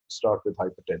start with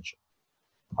hypertension.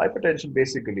 Hypertension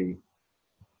basically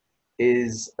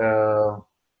is uh,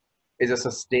 is a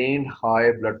sustained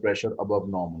high blood pressure above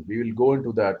normal. We will go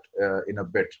into that in a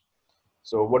bit.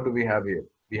 So what do we have here?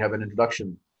 We have an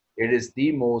introduction. It is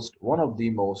one of the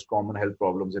most common health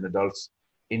problems in adults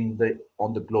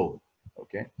on the globe.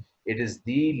 Okay, it is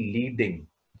the leading.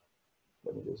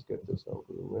 Let me just get this out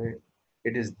of the way.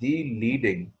 It is the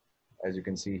leading, as you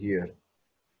can see here,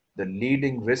 the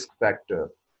leading risk factor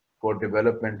for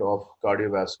development of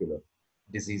cardiovascular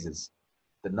diseases.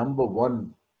 The number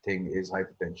one thing is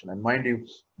hypertension. And mind you,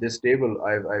 this table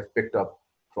I've picked up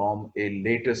from a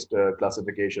latest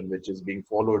classification, which is being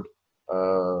followed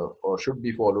or should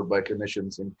be followed by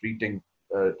clinicians in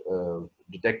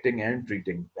detecting and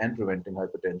treating and preventing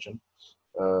hypertension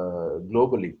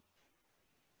globally.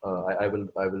 I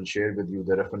will share with you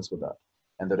the reference for that.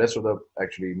 And the rest of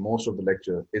actually most of the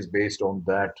lecture is based on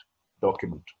that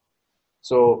document.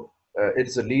 So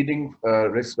it's a leading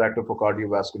risk factor for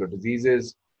cardiovascular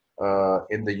diseases.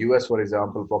 In the US, for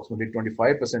example, approximately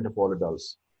 25% of all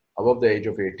adults above the age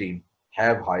of 18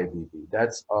 have high BP.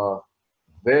 That's a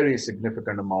very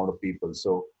significant amount of people.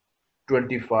 So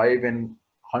 25 in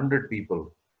 100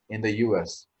 people in the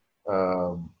US,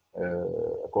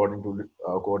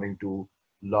 according to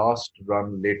last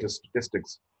run latest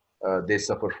statistics, they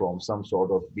suffer from some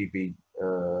sort of BP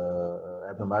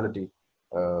abnormality,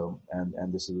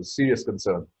 and this is a serious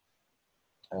concern.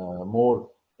 More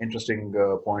interesting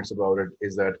points about it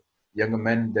is that younger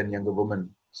men than younger women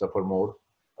suffer more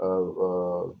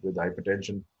with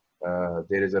hypertension.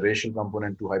 There is a racial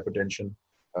component to hypertension.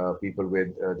 People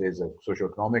with there's a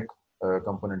socioeconomic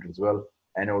component as well,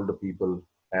 and older people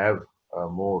have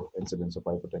more incidence of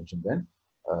hypertension than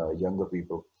younger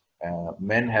people.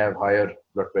 Men have higher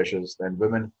blood pressures than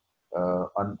women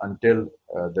until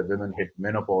the women hit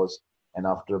menopause, and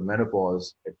after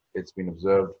menopause, it's been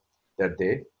observed that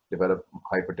they develop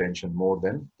hypertension more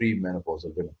than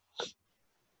premenopausal women.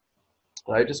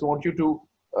 So I just want you to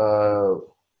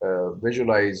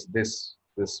visualize this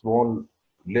small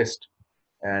list,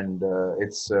 and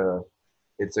it's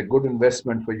a good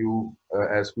investment for you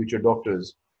as future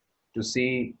doctors to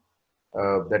see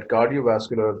that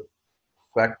cardiovascular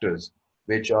factors,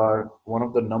 which are one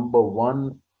of the number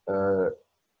one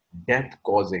death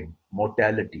causing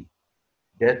mortality,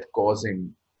 death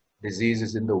causing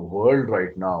diseases in the world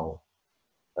right now,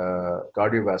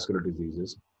 cardiovascular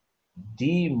diseases,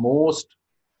 the most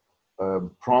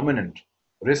prominent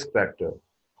risk factor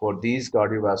for these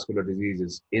cardiovascular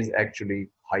diseases is actually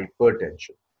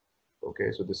hypertension.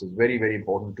 Okay, so this is very, very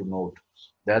important to note.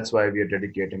 That's why we are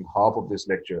dedicating half of this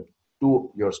lecture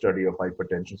to your study of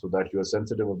hypertension so that you are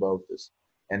sensitive about this.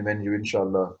 And when you,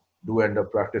 inshallah, do end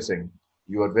up practicing,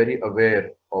 you are very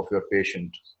aware of your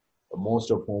patient,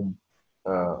 most of whom,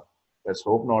 let's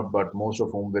hope not, but most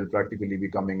of whom will practically be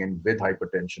coming in with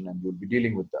hypertension, and you'll be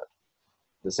dealing with that.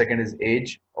 The second is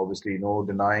age. Obviously, no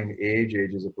denying age.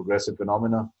 Age is a progressive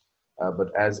phenomena.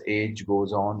 But as age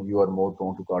goes on, you are more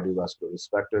prone to cardiovascular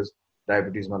risk factors.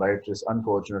 Diabetes mellitus,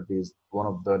 unfortunately, is one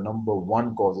of the number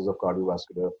one causes of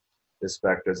cardiovascular risk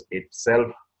factors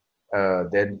itself.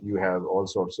 Then you have all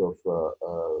sorts of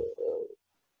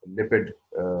lipid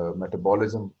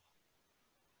metabolism,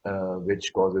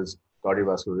 which causes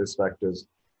cardiovascular risk factors.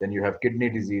 Then you have kidney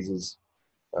diseases.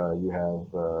 You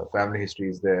have family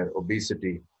histories there,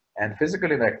 obesity, and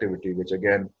physical inactivity, which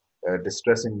again,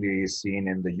 distressingly is seen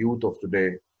in the youth of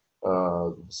today.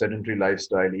 Sedentary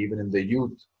lifestyle, even in the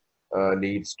youth,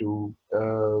 leads to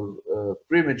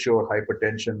premature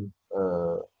hypertension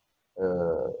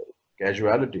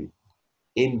casualty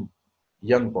in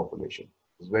young population.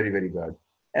 It's very, very bad.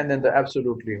 And then the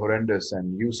absolutely horrendous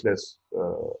and useless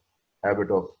habit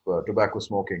of tobacco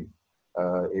smoking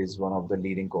is one of the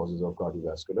leading causes of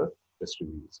cardiovascular risk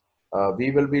disease.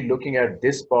 We will be looking at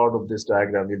this part of this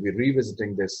diagram. We'll be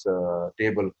revisiting this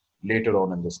table later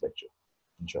on in this lecture,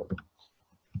 inshallah.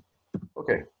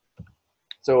 Okay.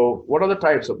 So what are the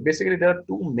types? So basically, there are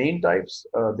two main types.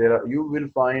 You will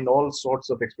find all sorts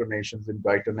of explanations in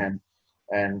Brighton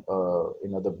and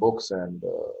in other books and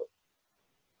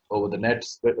over the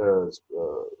nets.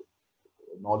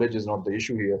 Knowledge is not the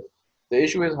issue here. The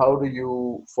issue is how do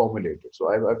you formulate it. So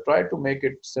I've tried to make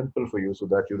it simple for you so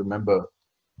that you remember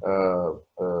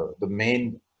the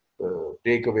main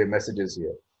takeaway messages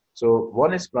here. So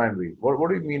one is primary. What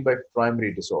do you mean by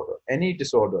primary disorder? Any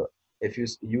disorder, if you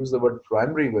use the word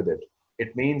primary with it,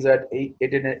 it means that it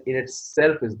in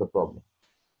itself is the problem,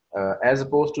 as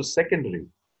opposed to secondary.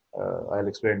 I'll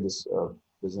explain this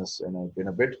business in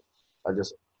a bit. I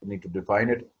just need to define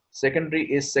it. Secondary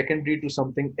is secondary to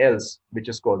something else which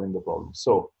is causing the problem.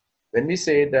 So When we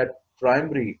say that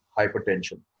primary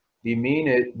hypertension,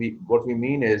 what we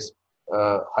mean is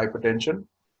hypertension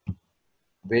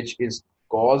which is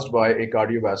caused by a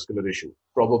cardiovascular issue,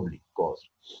 probably caused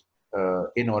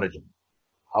in origin.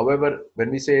 However, when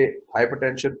we say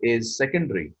hypertension is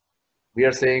secondary, we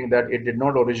are saying that it did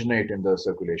not originate in the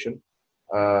circulation.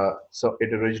 So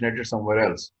it originated somewhere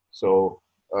else. So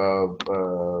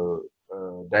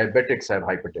diabetics have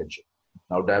hypertension.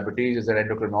 Now, diabetes is an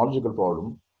endocrinological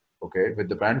problem, okay, with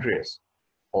the pancreas,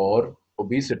 or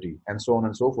obesity, and so on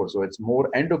and so forth. So it's more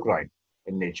endocrine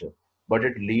in nature, but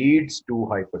it leads to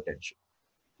hypertension.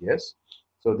 Yes.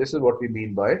 So this is what we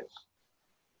mean by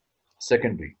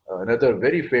secondary. Another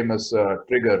very famous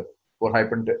trigger for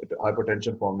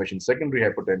hypertension formation, secondary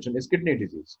hypertension, is kidney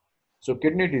disease. So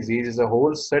kidney disease is a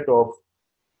whole set of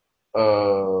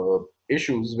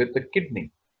issues with the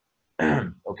kidney.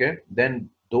 Okay, then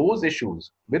those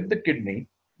issues with the kidney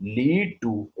lead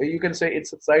to, you can say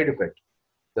it's a side effect.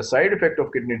 The side effect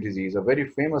of kidney disease, a very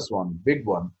famous one, big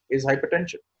one, is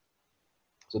hypertension.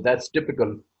 So that's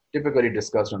typically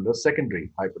discussed under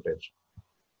secondary hypertension.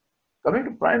 Coming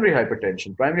to primary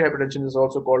hypertension is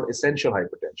also called essential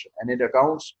hypertension, and it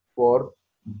accounts for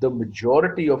the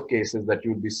majority of cases that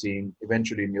you'll be seeing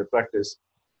eventually in your practice.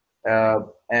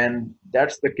 And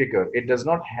that's the kicker. It does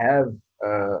not have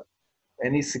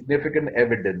any significant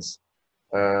evidence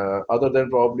other than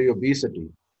probably obesity.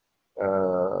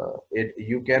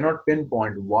 You cannot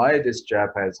pinpoint why this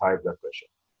chap has high blood pressure.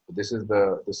 This is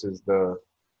the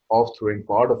off-throwing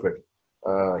part of it.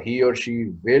 He or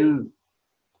she will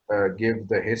give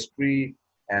the history,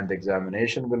 and the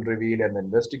examination will reveal, and the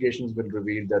investigations will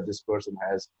reveal that this person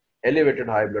has elevated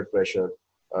high blood pressure,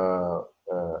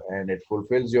 and it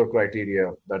fulfills your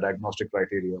criteria, the diagnostic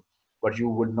criteria, but you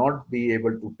will not be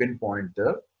able to pinpoint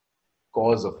the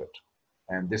cause of it.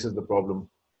 And this is the problem.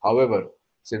 However,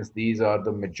 since these are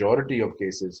the majority of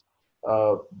cases,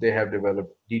 they have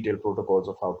developed detailed protocols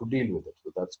of how to deal with it.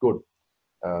 So that's good.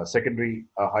 Secondary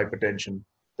hypertension,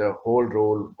 the whole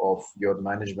role of your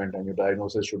management and your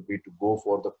diagnosis should be to go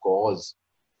for the cause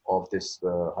of this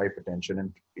hypertension,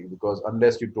 and because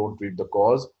unless you don't treat the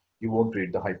cause, you won't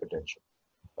treat the hypertension.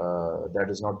 That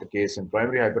is not the case in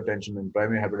primary hypertension. In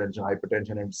primary hypertension,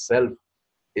 hypertension itself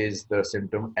is the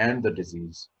symptom and the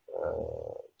disease.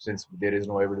 Since there is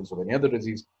no evidence of any other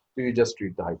disease, so you just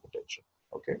treat the hypertension.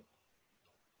 Okay.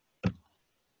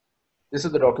 This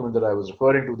is the document that I was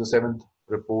referring to, the seventh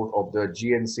report of the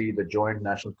GNC, the Joint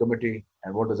National Committee.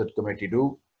 And what does that committee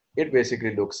do? It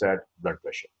basically looks at blood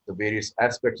pressure. The various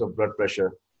aspects of blood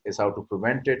pressure is how to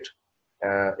prevent it.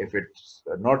 If it's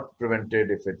not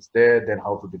prevented, if it's there, then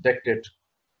how to detect it,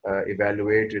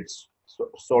 evaluate it,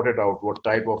 sort it out, what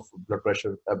type of blood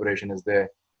pressure aberration is there,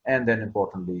 and then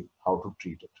importantly, how to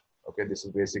treat it. Okay, this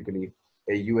is basically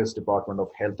a US Department of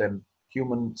Health and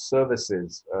Human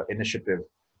Services initiative.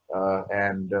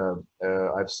 And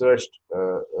I've searched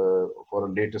for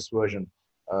a latest version,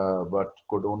 but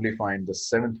could only find the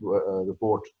seventh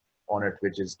report on it,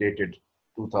 which is dated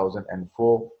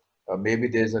 2004. Maybe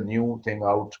there's a new thing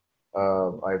out.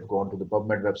 I've gone to the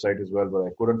PubMed website as well, but I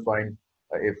couldn't find.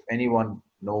 If anyone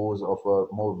knows of a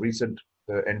more recent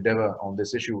endeavor on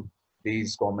this issue,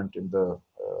 please comment in the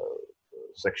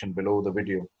section below the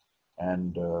video,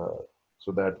 and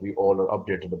so that we all are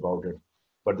updated about it.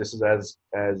 But this is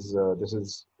this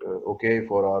is okay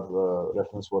for our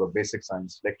reference for a basic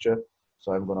science lecture.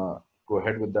 So I'm gonna go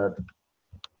ahead with that.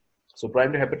 So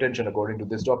primary hypertension, according to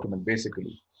this document,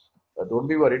 basically, don't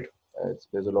be worried.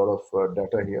 There's a lot of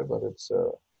data here, but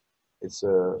it's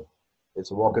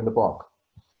a walk in the park.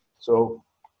 So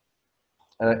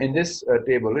in this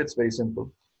table, it's very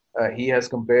simple. He has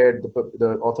compared,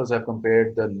 the authors have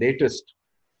compared the latest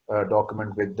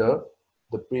document with the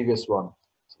previous one.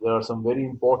 So there are some very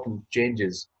important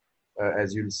changes,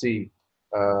 as you'll see.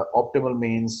 Optimal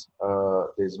means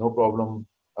there's no problem.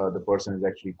 The person is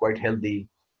actually quite healthy,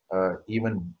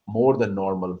 even more than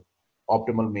normal.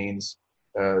 Optimal means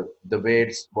the way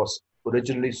it was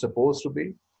originally supposed to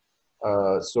be.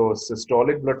 So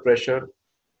systolic blood pressure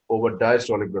over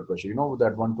diastolic blood pressure, you know,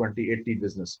 that 120/80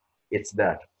 business, it's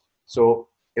that. So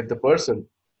if the person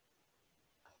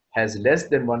has less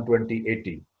than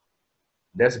 120/80,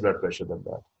 less blood pressure than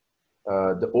that,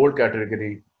 the old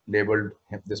category labeled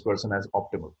this person as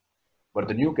optimal, but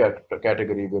the new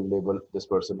category will label this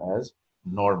person as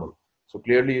normal. So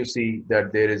clearly you see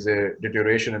that there is a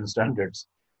deterioration in standards.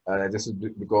 This is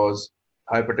because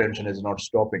hypertension is not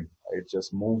stopping. It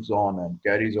just moves on and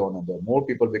carries on, and there are more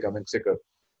people becoming sicker.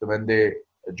 So when they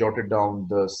jotted down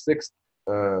the sixth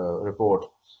report,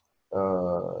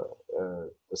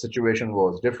 the situation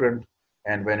was different.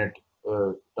 And when it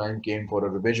time came for a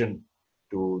revision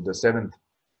to the seventh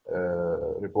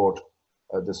report,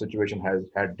 the situation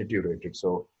had deteriorated.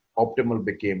 So optimal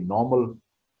became normal,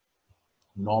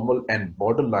 normal and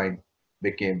borderline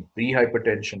became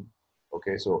pre-hypertension.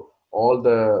 Okay, so all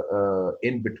the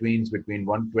in-betweens between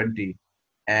 120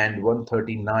 and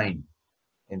 139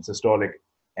 in systolic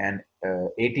and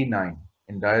 89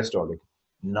 in diastolic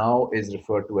now is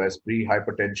referred to as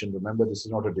pre-hypertension. Remember, this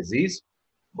is not a disease,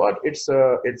 but it's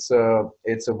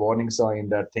a warning sign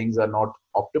that things are not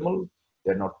optimal.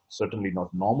 They're not certainly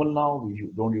not normal now. We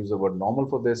don't use the word normal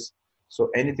for this. So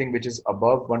anything which is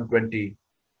above 120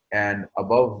 and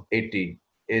above 80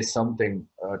 is something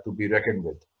to be reckoned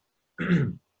with.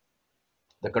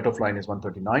 The cutoff line is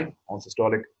 139 on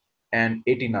systolic and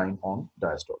 89 on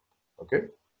diastolic. Okay,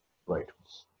 right.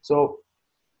 So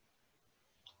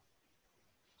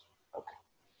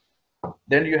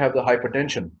then you have the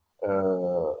hypertension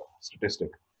statistic.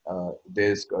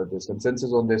 There's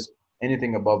consensus on this.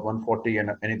 Anything above 140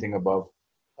 and anything above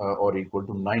or equal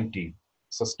to 90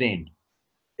 sustained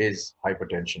is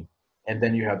hypertension. And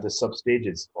then you have the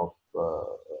substages of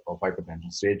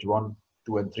hypertension, stage 1,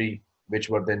 2, and 3, which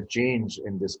were then changed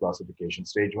in this classification.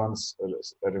 Stage 1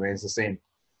 remains the same,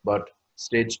 but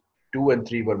stage 2 and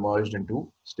 3 were merged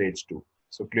into stage 2.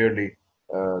 So clearly,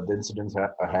 the incidence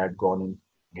had gone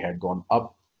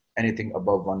up. Anything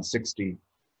above 160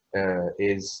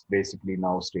 is basically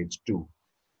now stage 2.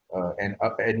 And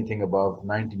anything above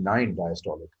 99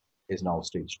 diastolic is now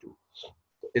stage 2.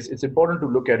 It's important to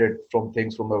look at it from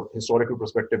things from a historical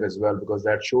perspective as well, because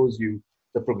that shows you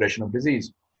the progression of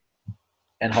disease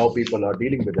and how people are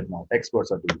dealing with it now.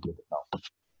 Experts are dealing with it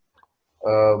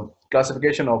now.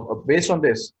 Classification of based on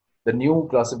this, the new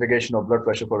classification of blood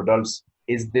pressure for adults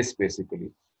is this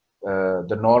basically.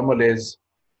 The normal is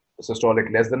systolic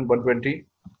less than 120,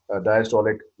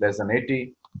 diastolic less than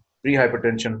 80.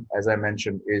 Pre-hypertension, as I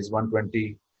mentioned, is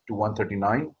 120 to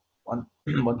 139,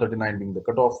 139 being the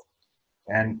cutoff.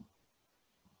 And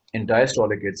in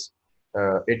diastolic, it's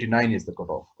 89 is the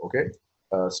cutoff. Okay,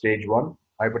 stage 1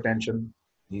 hypertension,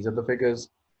 these are the figures,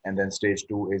 and then stage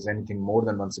 2 is anything more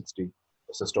than 160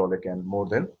 systolic and more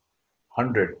than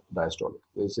 100 diastolic.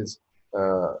 This is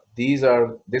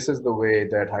the way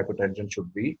that hypertension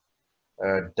should be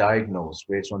diagnosed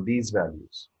based on these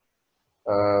values.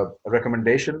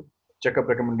 Recommendation, checkup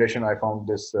recommendation. I found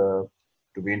this to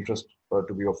be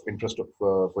of interest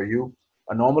for you.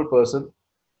 A normal person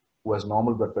who has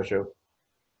normal blood pressure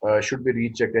should be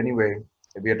rechecked anyway.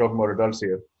 We are talking about adults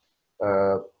here.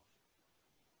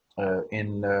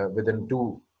 Within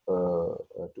 2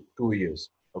 years.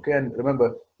 Okay, and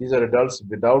remember, these are adults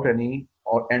without any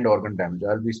end organ damage.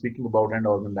 I'll be speaking about end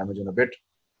organ damage in a bit.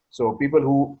 So people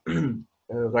who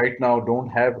right now don't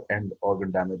have end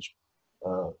organ damage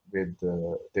with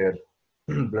their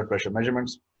blood pressure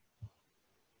measurements.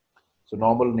 So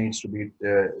normal needs to be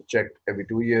checked every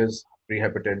 2 years.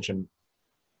 Pre-hypertension,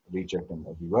 rechecked them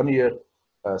every 1 year.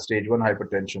 Stage 1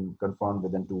 hypertension confirmed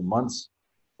within 2 months.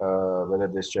 Whether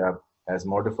this chap has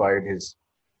modified his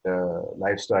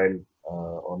lifestyle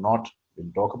or not,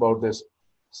 we'll talk about this.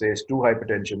 Stage 2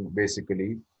 hypertension,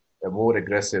 basically a more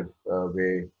aggressive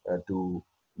way to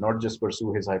not just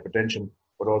pursue his hypertension,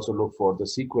 but also look for the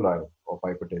sequelae of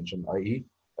hypertension, i.e.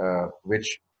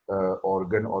 Which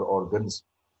organ or organs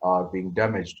are being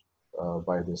damaged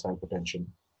by this hypertension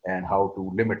and how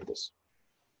to limit this.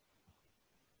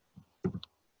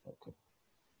 Okay.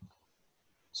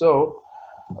 So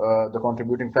the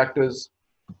contributing factors,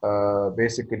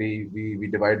 basically we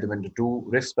divide them into 2,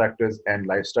 risk factors and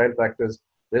lifestyle factors.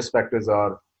 Risk factors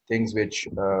are things which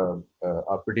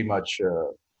are pretty much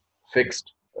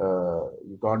fixed.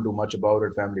 You can't do much about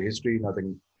it. Family history,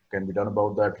 nothing can be done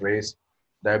about that. Race,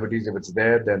 diabetes, if it's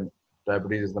there, then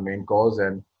diabetes is the main cause,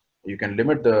 and you can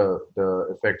limit the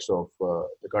effects of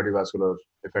the cardiovascular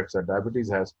effects that diabetes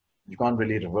has. You can't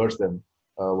really reverse them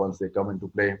once they come into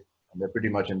play, and they're pretty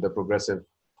much in the progressive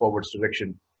forwards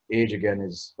direction. Age, again,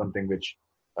 is something which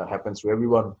happens to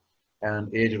everyone,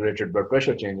 and age-related blood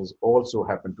pressure changes also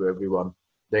happen to everyone.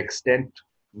 The extent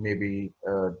may be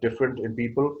different in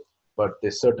people, but they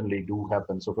certainly do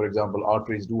happen. So, for example,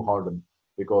 arteries do harden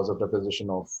because of deposition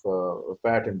of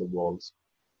fat in the walls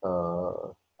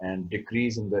and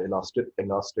decrease in the elastic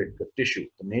tissue.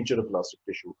 The nature of elastic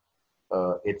tissue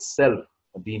itself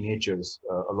denatures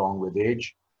along with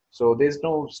age. So there's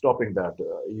no stopping that.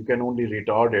 You can only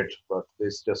retard it, but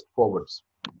this just forwards.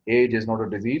 Age is not a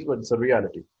disease, but it's a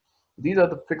reality. These are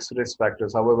the fixed risk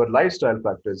factors. However, lifestyle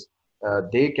factors,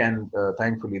 they can,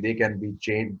 thankfully, they can be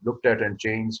looked at and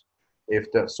changed. If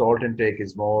the salt intake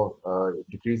is more,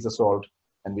 decrease the salt,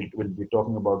 and we'll be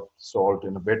talking about salt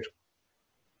in a bit.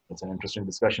 It's an interesting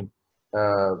discussion.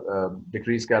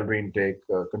 Decrease calorie intake,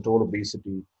 control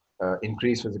obesity,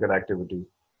 increase physical activity.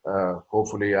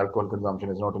 Hopefully, alcohol consumption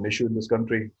is not an issue in this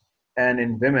country. And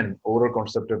in women, oral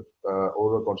contraceptives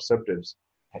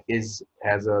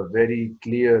has a very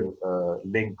clear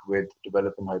link with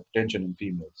developing hypertension in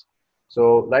females.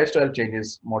 So, lifestyle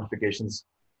changes, modifications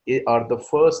are the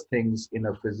first things in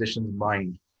a physician's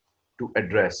mind to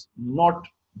address, not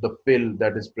the pill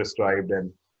that is prescribed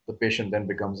and the patient then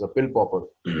becomes a pill popper.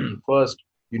 First,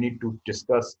 you need to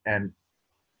discuss and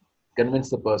convince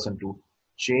the person to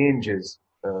change his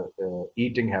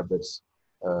eating habits,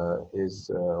 his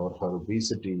or her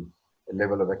obesity,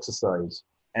 level of exercise,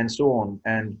 and so on.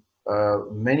 And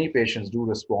many patients do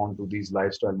respond to these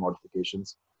lifestyle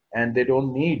modifications, and they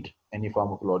don't need any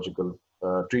pharmacological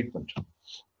treatment.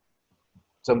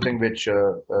 Something which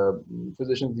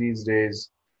physicians these days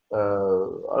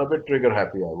are a bit trigger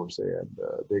happy, I would say, and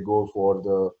they go for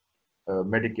the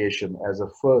medication as a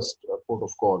first port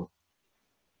of call,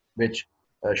 which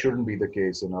shouldn't be the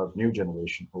case in our new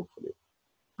generation, hopefully.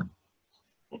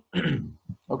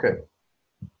 Okay.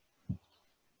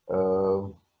 Uh,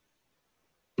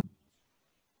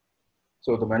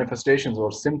 so the manifestations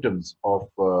or symptoms of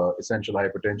essential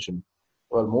hypertension,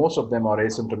 well, most of them are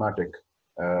asymptomatic.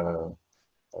 Uh,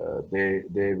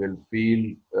 they will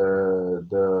feel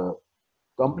the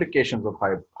complications of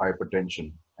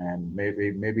hypertension, and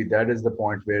maybe that is the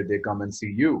point where they come and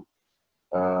see you.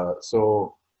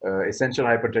 Essential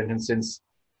hypertension, since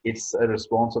it's a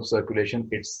response of circulation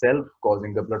itself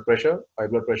causing the high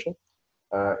blood pressure,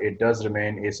 it does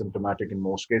remain asymptomatic in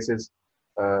most cases.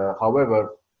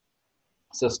 However,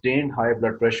 sustained high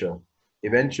blood pressure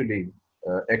eventually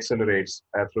accelerates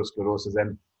atherosclerosis.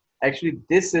 And actually,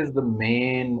 this is the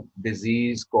main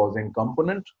disease causing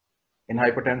component in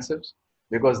hypertensives,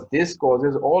 because this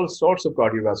causes all sorts of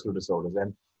cardiovascular disorders.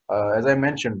 And as I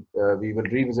mentioned, we will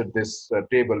revisit this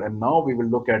table, and now we will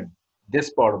look at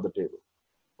this part of the table.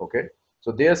 Okay,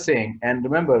 so they are saying, and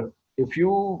remember, if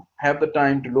you have the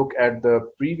time to look at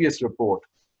the previous report,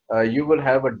 you will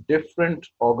have a different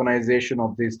organization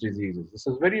of these diseases. This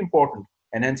is very important,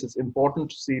 and hence it's important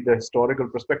to see the historical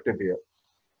perspective here,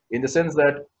 in the sense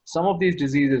that some of these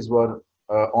diseases were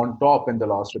on top in the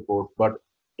last report, but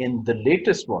in the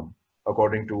latest one,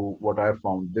 according to what I have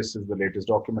found, this is the latest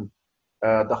document,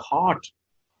 the heart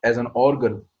as an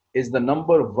organ is the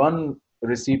number one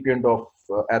recipient of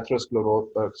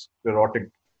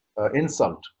atherosclerotic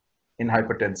insult in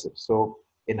hypertensive. So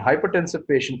in hypertensive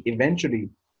patient, eventually,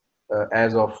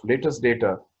 as of latest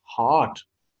data, heart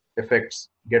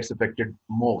gets affected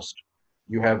most.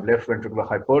 You have left ventricular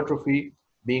hypertrophy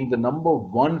being the number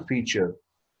one feature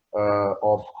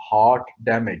of heart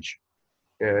damage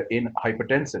in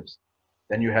hypertensives.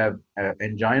 Then you have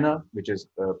angina, which is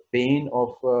pain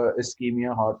of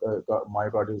ischemia,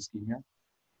 myocardial ischemia.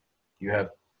 You have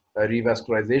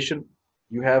revascularization.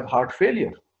 You have heart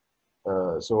failure.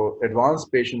 So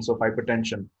advanced patients of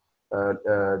hypertension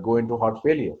go into heart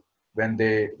failure when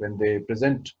they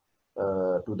present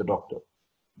to the doctor.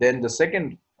 Then the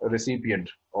second recipient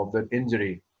of the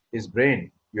injury is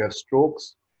brain. You have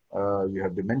strokes, you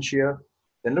have dementia.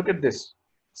 Then look at this,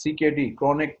 CKD,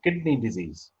 chronic kidney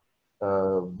disease.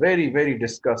 Very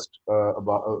discussed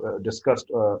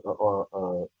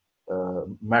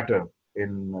matter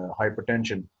in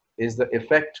hypertension is the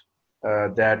effect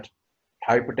that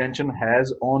hypertension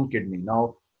has on kidney.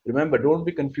 Now, remember, don't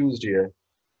be confused here.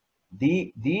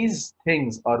 These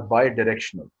things are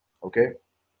bidirectional. Okay,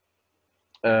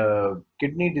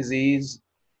 kidney disease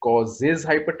causes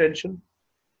hypertension,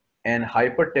 and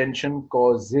hypertension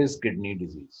causes kidney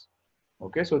disease.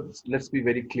 Okay, so let's be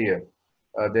very clear.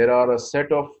 There are a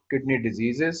set of kidney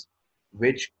diseases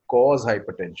which cause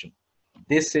hypertension.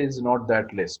 This is not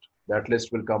that list. That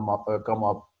list will come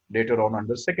up later on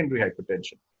under secondary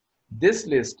hypertension. This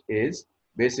list is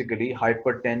basically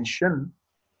hypertension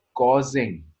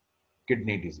causing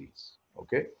kidney disease.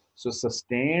 Okay, so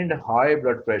sustained high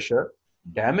blood pressure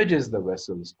damages the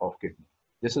vessels of kidney.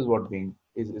 This is what being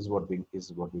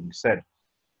said.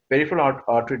 Peripheral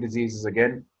artery disease is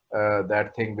again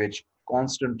that thing which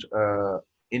constant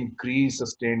increase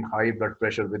sustained high blood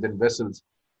pressure within vessels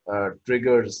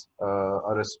triggers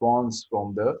a response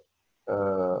from the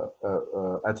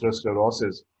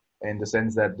atherosclerosis, in the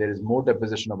sense that there is more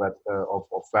deposition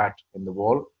of fat in the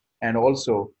wall, and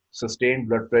also sustained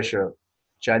blood pressure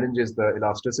challenges the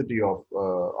elasticity of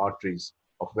arteries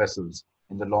of vessels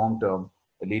in the long term,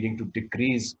 leading to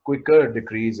quicker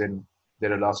decrease in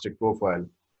their elastic profile,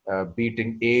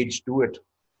 beating age to it.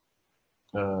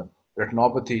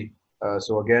 Retinopathy,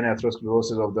 so again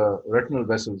atherosclerosis of the retinal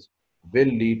vessels will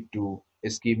lead to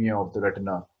ischemia of the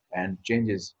retina and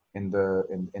changes in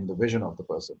the vision of the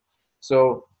person.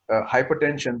 So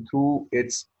hypertension through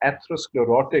its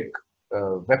atherosclerotic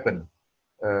weapon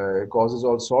causes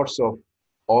all sorts of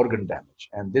organ damage,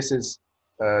 and this is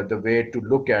the way to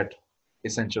look at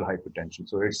essential hypertension.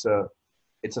 So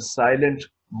it's a silent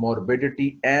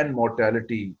morbidity and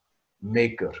mortality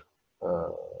maker. Uh,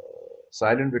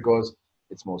 Silent because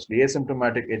it's mostly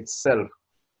asymptomatic itself.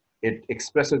 It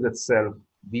expresses itself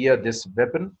via this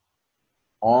weapon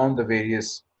on the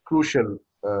various crucial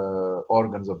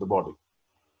organs of the body.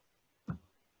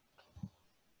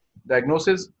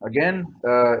 Diagnosis, again,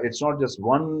 it's not just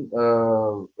one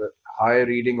high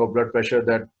reading of blood pressure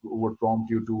that would prompt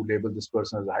you to label this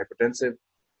person as a hypertensive.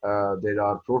 There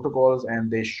are protocols, and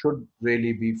they should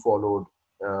really be followed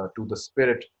to the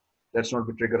spirit. Let's not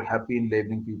be trigger happy in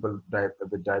labeling people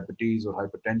with diabetes or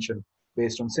hypertension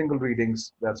based on single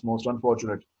readings. That's most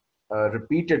unfortunate.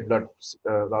 Repeated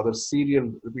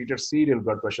repeated serial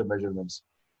blood pressure measurements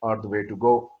are the way to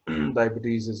go.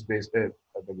 Diabetes is based, I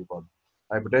beg your pardon.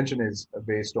 Hypertension is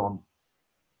based on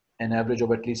an average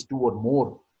of at least two or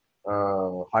more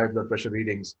high blood pressure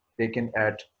readings taken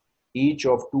at each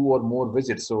of two or more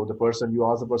visits. So you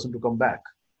ask the person to come back.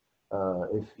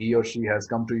 If he or she has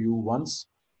come to you once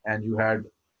and you had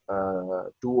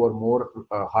two or more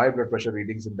high blood pressure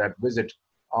readings in that visit,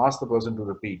 ask the person to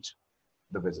repeat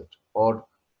the visit, or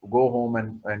go home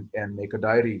and make a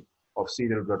diary of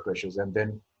serial blood pressures, and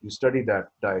then you study that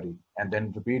diary and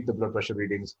then repeat the blood pressure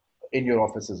readings in your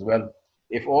office as well.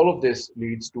 If all of this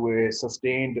leads to a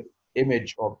sustained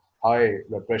image of high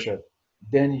blood pressure,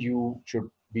 then you should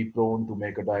be prone to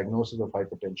make a diagnosis of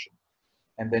hypertension.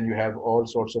 And then you have all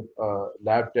sorts of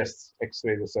lab tests,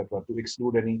 x-rays, etc., to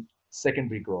exclude any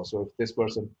secondary cause. So if this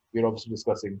person, we're obviously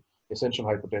discussing essential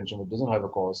hypertension, it doesn't have a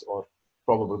cause or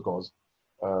probable cause.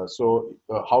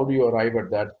 How do you arrive at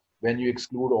that? When you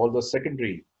exclude all the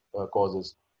secondary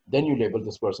causes, then you label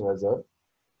this person as a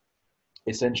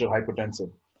essential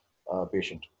hypertensive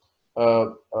patient.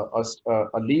 A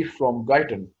leaf from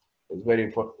Guyton is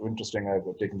very interesting.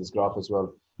 I've taken this graph as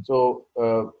well. So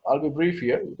I'll be brief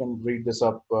here. You can read this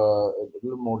up a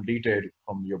little more detailed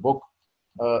from your book.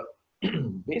 Uh,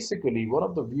 Basically, one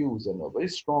of the views, and a very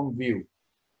strong view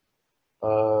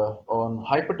on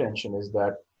hypertension, is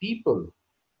that people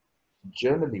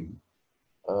generally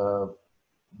uh,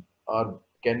 are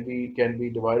can be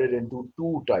divided into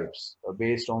two types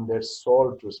based on their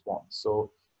salt response.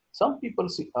 So some people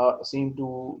seem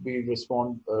to be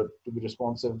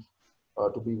responsive,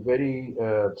 to be very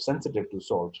sensitive to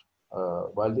salt,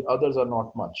 while the others are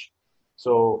not much.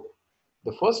 So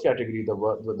the first category, the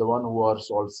one who are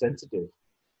salt sensitive,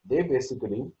 they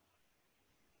basically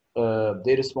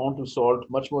they respond to salt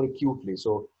much more acutely.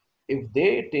 So if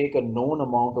they take a known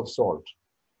amount of salt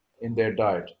in their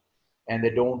diet and they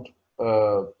don't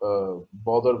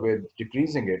bother with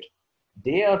decreasing it,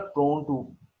 they are prone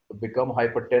to become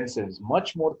hypertensive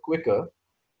much more quicker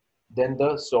than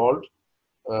the salt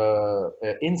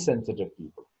insensitive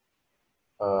people.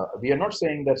 We are not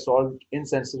saying that salt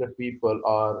insensitive people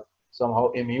are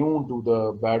somehow immune to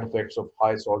the bad effects of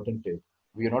high salt intake.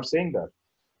 We are not saying that.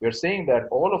 We are saying that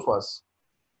all of us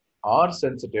are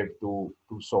sensitive to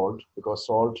salt, because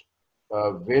salt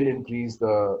will increase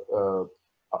the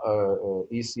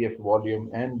ECF volume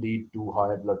and lead to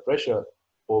higher blood pressure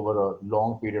over a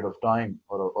long period of time,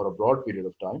 or a broad period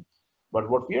of time. But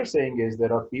what we are saying is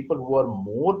there are people who are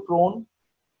more prone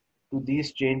to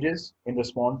these changes in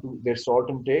response to their salt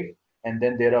intake, and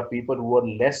then there are people who are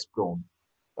less prone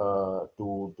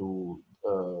to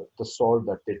the salt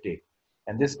that they take.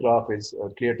 And this graph is a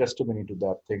clear testimony to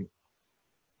that thing.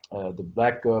 The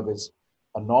black curve is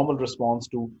a normal response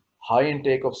to high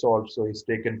intake of salt. So he's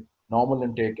taken normal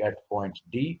intake at point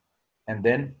D and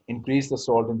then increase the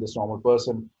salt in this normal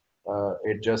person.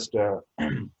 He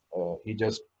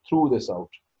just threw this out,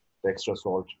 the extra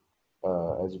salt.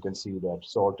 As you can see, that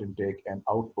salt intake and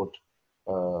output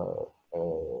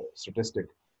statistic,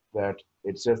 that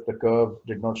it's just the curve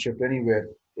did not shift anywhere.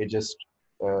 It just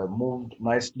moved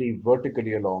nicely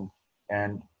vertically along.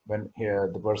 And when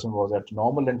the person was at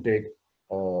normal intake,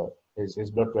 uh,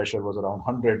 his blood pressure was around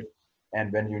 100.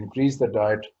 And when you increase the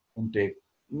diet intake,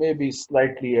 maybe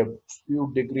slightly a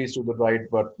few degrees to the right,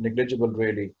 but negligible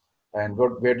really. And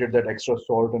where did that extra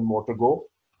salt and water go?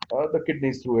 The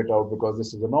kidneys threw it out, because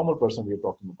this is a normal person we are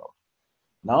talking about.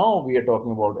 Now we are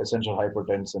talking about essential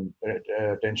hypertension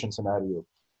tension scenario.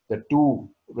 The two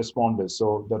responders.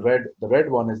 So the red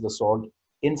one is the salt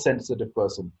insensitive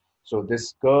person. So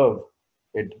this curve,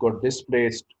 it got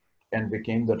displaced and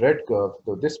became the red curve.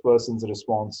 So this person's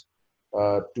response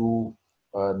to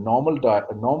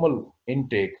normal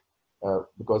intake,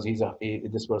 because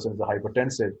this person is a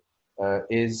hypertensive,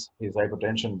 is his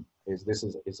hypertension is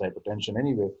hypertension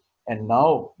anyway, and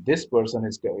now this person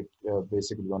is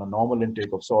basically on a normal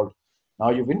intake of salt. Now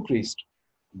you've increased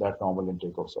that normal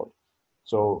intake of salt,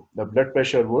 so the blood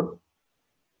pressure would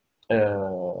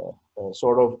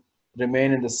sort of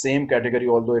remain in the same category.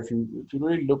 Although if you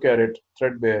really look at it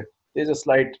threadbare, there's a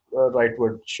slight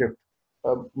rightward shift,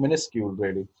 minuscule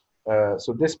really.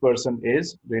 So this person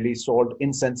is really salt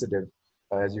insensitive.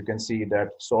 As you can see, that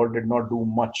salt did not do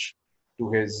much to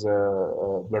his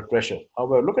blood pressure.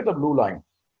 However, look at the blue line,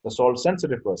 the salt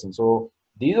sensitive person. So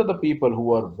these are the people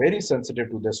who are very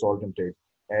sensitive to their salt intake.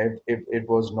 If it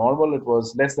was normal, it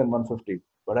was less than 150.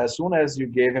 But as soon as you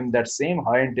gave him that same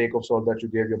high intake of salt that you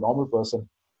gave your normal person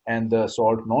and the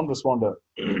salt non-responder,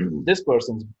 this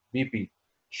person's BP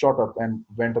shot up and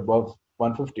went above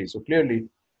 150. So clearly,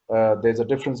 there's a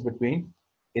difference between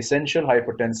essential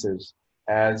hypertensives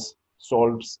as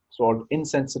salt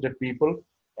insensitive people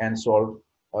and salt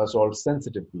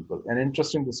sensitive people. An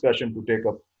interesting discussion to take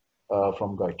up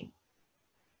from Guyton.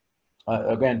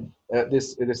 Again,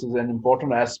 this is an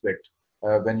important aspect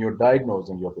when you're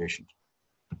diagnosing your patient.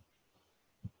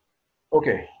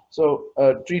 Okay, so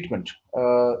treatment.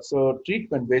 So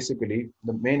treatment, basically,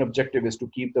 the main objective is to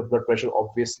keep the blood pressure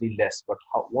obviously less. But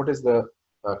what is the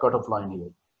cutoff line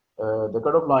here? The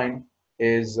cutoff line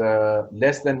is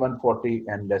less than 140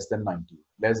 and less than 90.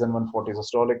 Less than 140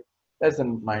 systolic, less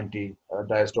than 90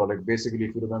 diastolic. Basically,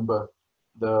 if you remember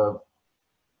the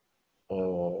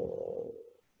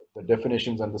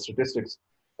definitions and the statistics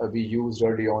we used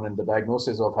early on in the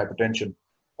diagnosis of hypertension,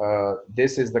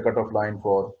 this is the cutoff line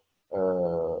for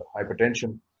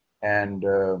hypertension, and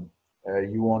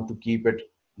you want to keep it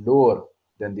lower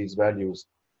than these values,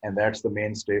 and that's the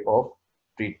mainstay of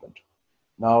treatment.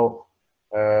 Now,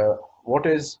 what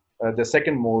is the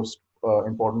second most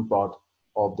important part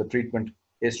of the treatment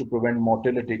is to prevent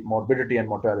morbidity and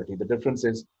mortality. The difference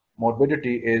is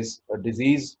morbidity is a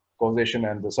disease causation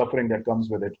and the suffering that comes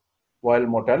with it, while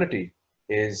mortality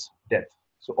is death.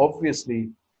 So obviously,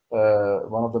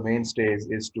 one of the mainstays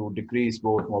is to decrease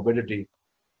both morbidity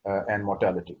and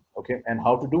mortality. Okay, and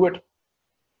how to do it?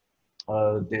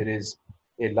 There is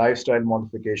a lifestyle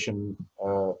modification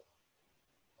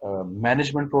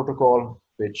management protocol,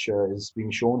 which is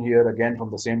being shown here again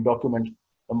from the same document.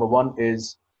 Number one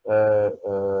is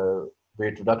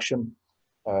weight reduction,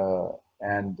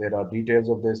 and there are details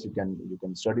of this. You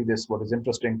can study this. What is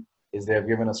interesting is they have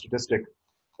given a statistic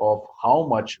of how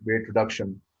much weight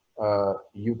reduction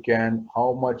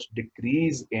how much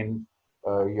decrease in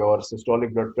your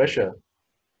systolic blood pressure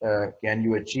can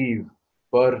you achieve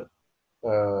per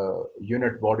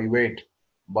unit body weight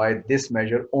by this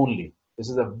measure only. This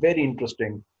is a very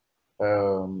interesting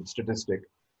statistic,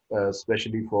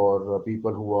 especially for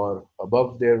people who are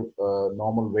above their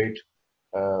normal weight,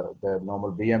 their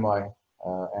normal BMI,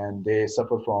 and they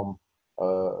suffer from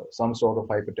some sort of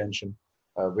hypertension.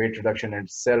 Weight reduction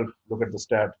itself, look at the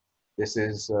stat. This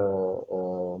is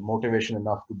motivation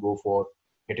enough to go for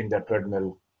hitting that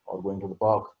treadmill or going to the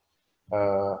park.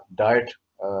 Diet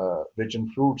rich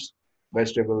in fruits,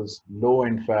 vegetables, low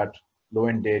in fat, low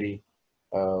in dairy,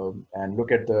 and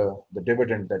look at the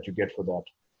dividend that you get for that.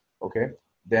 Okay,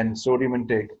 then sodium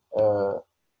intake.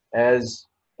 As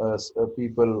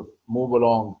people move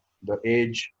along the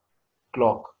age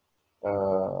clock,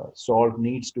 salt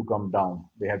needs to come down.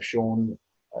 They have shown,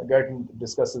 Guyton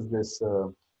discusses this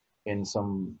in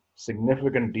some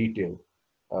significant detail.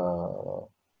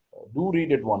 Do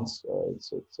read it once.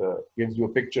 It gives you a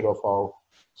picture of how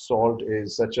salt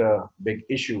is such a big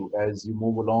issue as you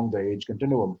move along the age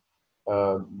continuum,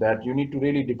 that you need to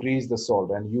really decrease the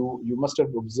salt. And you must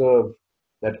have observed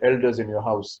that elders in your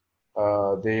house,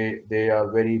 they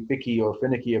are very picky or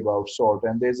finicky about salt,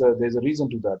 and there's a reason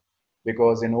to that,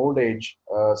 because in old age,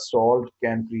 salt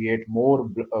can create more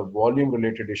volume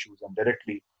related issues and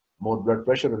directly more blood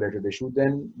pressure related issue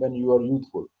than when you are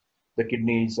youthful. The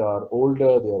kidneys are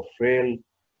older, they are frail,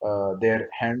 their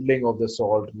handling of the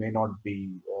salt may not be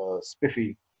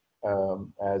spiffy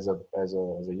as a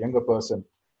younger person.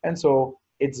 And so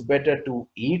it's better to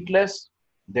eat less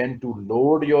than to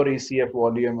load your ECF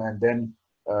volume and then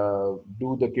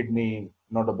do the kidney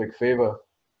not a big favor.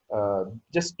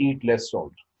 Just eat less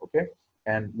salt, okay?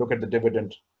 And look at the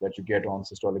dividend that you get on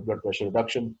systolic blood pressure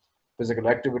reduction. Physical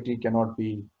activity cannot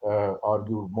be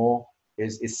argued more,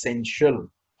 is essential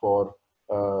for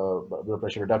blood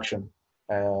pressure reduction.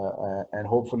 And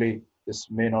hopefully this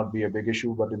may not be a big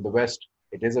issue, but in the West,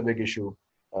 it is a big issue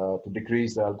to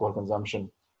decrease the alcohol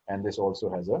consumption. And this also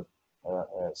has a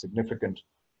significant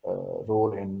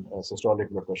role in systolic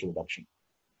blood pressure reduction.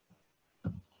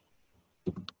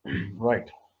 Right.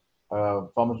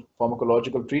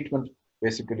 Pharmacological treatment,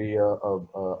 basically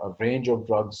a range of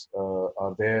drugs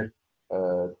are there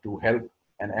to help.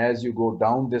 And as you go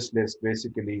down this list,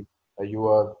 basically you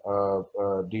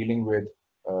are dealing with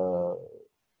uh,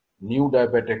 new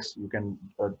diabetics. You can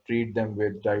treat them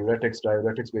with diuretics.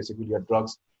 Diuretics basically are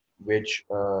drugs which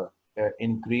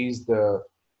increase the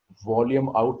volume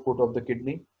output of the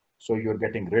kidney. So you're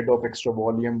getting rid of extra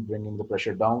volume, bringing the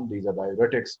pressure down. These are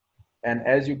diuretics. And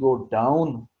as you go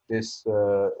down this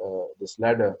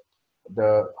ladder,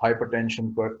 the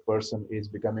hypertension person is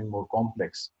becoming more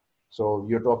complex. So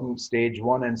you're talking stage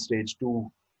 1 and stage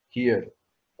 2 here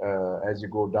as you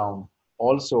go down.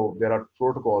 Also, there are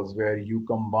protocols where you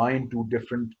combine two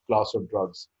different class of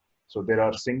drugs. So there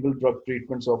are single drug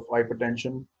treatments of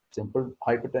hypertension, simple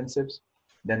hypertensives.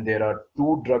 Then there are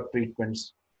two drug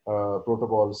treatments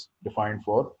protocols defined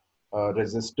for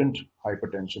resistant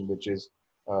hypertension, which is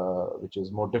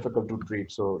more difficult to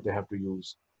treat. So they have to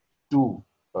use two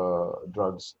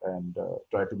drugs and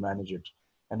try to manage it.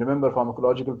 And remember,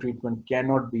 pharmacological treatment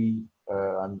cannot be,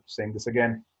 I'm saying this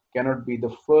again, cannot be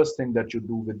the first thing that you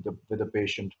do with the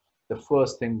patient. The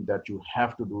first thing that you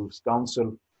have to do is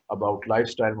counsel about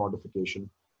lifestyle modification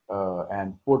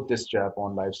and put this chap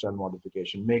on lifestyle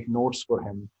modification. Make notes for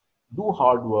him. Do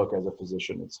hard work as a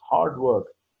physician. It's hard work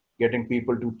getting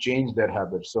people to change their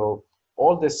habits. So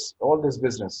all this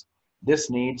business, this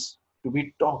needs to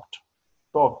be talk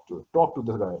to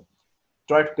the guy,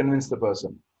 try to convince the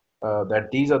person that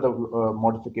these are the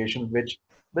modifications which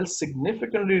will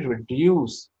significantly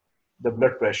reduce the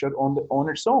blood pressure on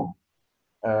its own,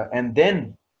 and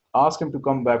then ask him to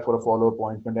come back for a follow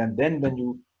appointment. And then when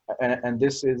you and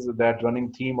this is that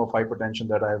running theme of hypertension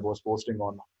that I was posting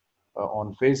on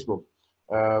Facebook,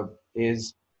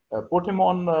 is put him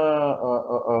on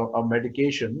a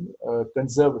medication.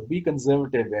 Be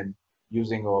conservative in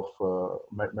using of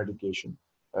medication,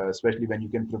 especially when you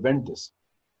can prevent this.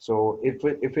 So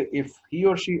if he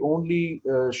or she only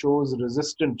shows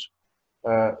resistant,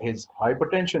 his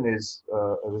hypertension is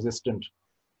resistant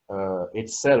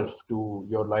itself to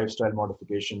your lifestyle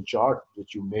modification chart,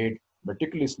 which you made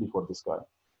meticulously for this guy,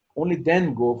 only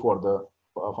then go for the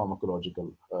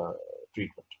pharmacological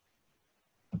treatment.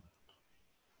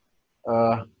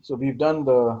 So we've done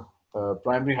the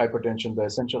primary hypertension, the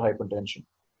essential hypertension.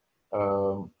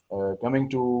 Coming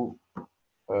to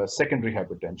secondary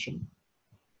hypertension.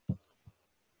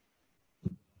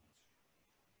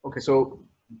 Okay, so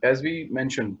as we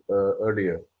mentioned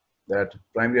earlier, that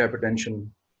primary hypertension,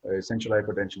 essential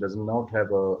hypertension does not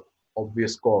have a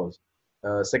obvious cause.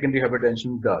 Secondary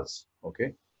hypertension does.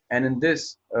 Okay, and in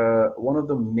this, one of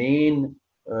the main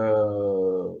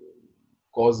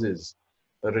causes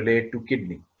relate to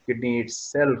kidney. Kidney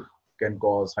itself can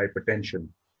cause hypertension,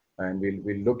 and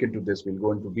we'll look into this. We'll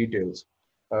go into details.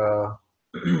 A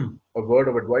word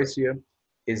of advice here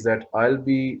is that I'll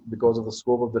be, because of the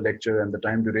scope of the lecture and the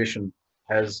time duration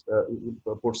has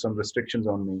put some restrictions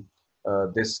on me.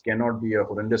 This cannot be a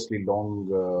horrendously long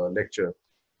lecture.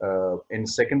 In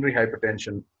secondary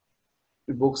hypertension,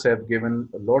 books have given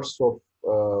lots of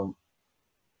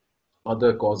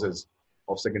other causes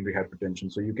of secondary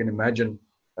hypertension. So you can imagine,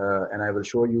 and I will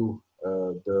show you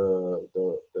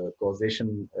the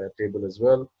causation table as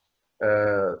well.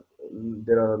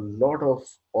 There are a lot of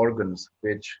organs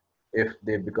which, if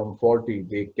they become faulty,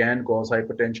 they can cause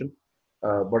hypertension.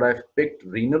 But I've picked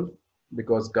renal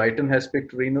because Guyton has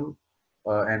picked renal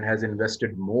and has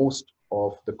invested most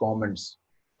of the comments,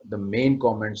 the main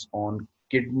comments on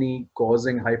kidney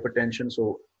causing hypertension.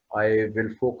 So I will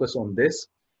focus on this.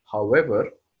 However,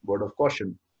 word of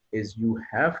caution is you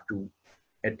have to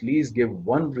at least give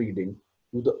one reading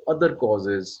to the other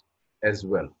causes as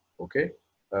well. Okay,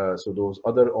 so those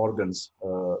other organs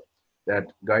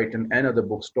that Guyton and other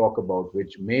books talk about,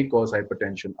 which may cause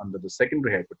hypertension under the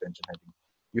secondary hypertension heading,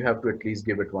 you have to at least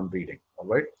give it one reading. All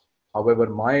right. However,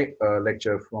 my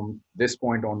lecture from this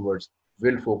point onwards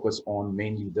will focus on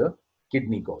mainly the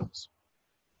kidney causes.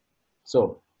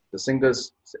 So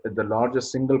the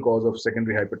largest single cause of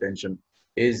secondary hypertension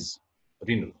is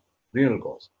renal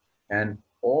cause. And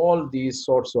all these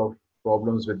sorts of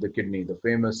problems with the kidney, the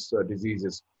famous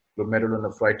diseases,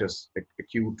 glomerulonephritis,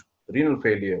 acute renal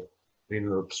failure,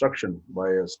 renal obstruction by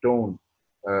a stone,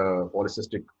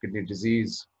 polycystic kidney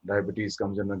disease, diabetes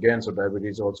comes in again. So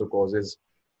diabetes also causes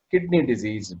kidney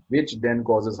disease, which then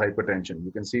causes hypertension.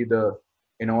 You can see the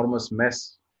enormous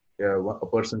mess a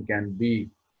person can be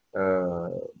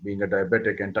being a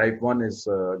diabetic. And type 1 is,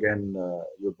 again,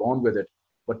 you're born with it.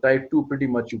 But type 2, pretty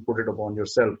much you put it upon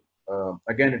yourself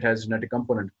Again, it has genetic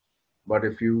component, but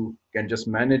if you can just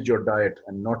manage your diet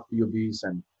and not be obese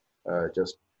and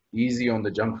just easy on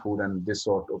the junk food and this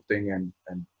sort of thing,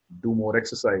 and do more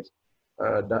exercise,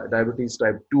 diabetes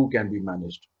type 2 can be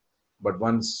managed. But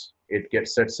once it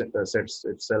gets sets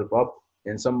itself up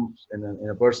in in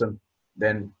a person,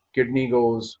 then kidney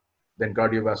goes, then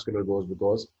cardiovascular goes,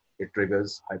 because it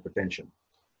triggers hypertension.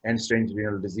 And strange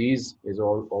renal disease is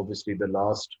all obviously the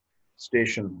last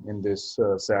station in this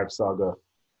sad saga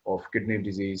of kidney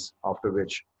disease, after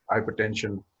which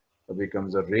hypertension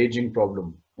becomes a raging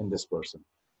problem in this person.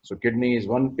 So kidney is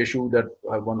one issue that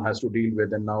one has to deal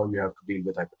with, and now you have to deal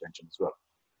with hypertension as well.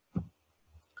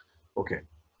 Okay.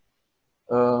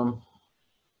 Um,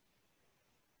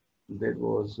 there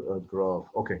was a graph.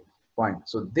 Okay, fine.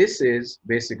 So this is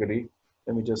basically,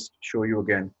 let me just show you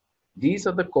again. These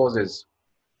are the causes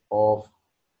of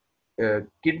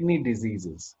kidney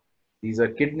diseases. These are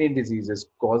kidney diseases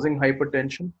causing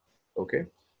hypertension. Okay.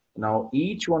 Now,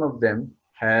 each one of them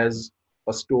has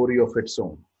a story of its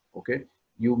own. Okay.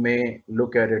 You may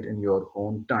look at it in your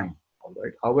own time. All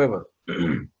right. However,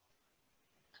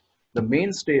 the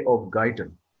mainstay of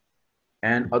Guyton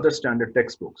and other standard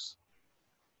textbooks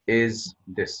is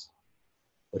this: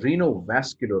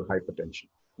 renovascular hypertension.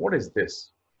 What is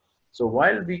this? So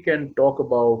while we can talk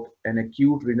about an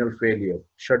acute renal failure,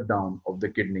 shutdown of the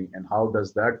kidney, and how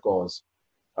does that cause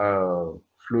uh,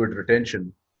 fluid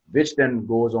retention, which then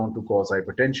goes on to cause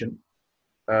hypertension,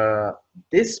 uh,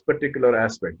 this particular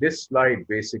aspect, this slide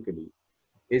basically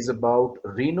is about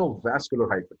renovascular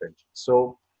hypertension.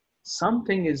 So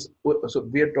something is, so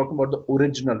we are talking about the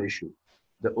original issue.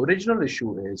 The original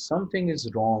issue is something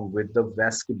is wrong with the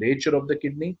vasculature of the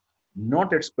kidney,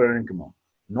 not its parenchyma,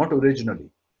 not originally.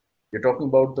 You're talking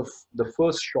about the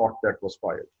first shot that was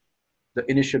fired, the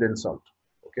initial insult.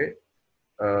 Okay.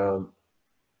 Uh,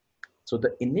 so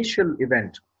the initial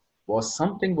event was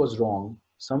something was wrong,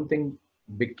 something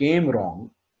became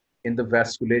wrong in the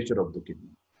vasculature of the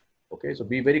kidney. Okay, so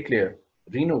be very clear.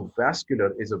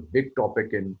 Renovascular is a big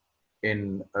topic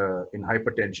in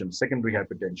hypertension, secondary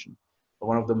hypertension.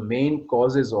 One of the main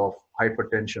causes of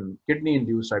hypertension,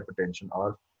 kidney-induced hypertension,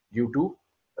 are due to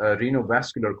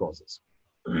renovascular causes.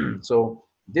 So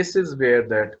this is where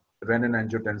that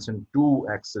renin-angiotensin 2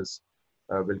 axis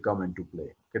will come into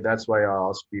play. Okay, that's why I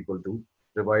asked people to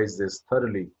revise this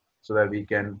thoroughly so that we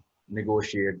can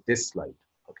negotiate this slide.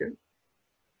 Okay.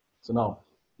 So now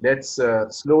let's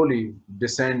slowly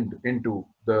descend into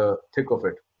the thick of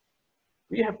it.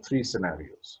 We have three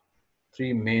scenarios,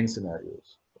 three main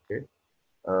scenarios. Okay.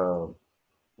 Uh,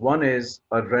 One is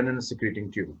a renin secreting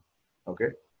tumor. Okay.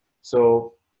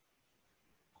 So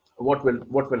what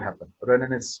will happen?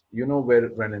 Renin is, you know where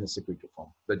renin is secreted from,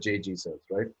 the JG cells,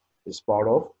 right? It's part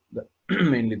of the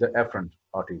mainly the afferent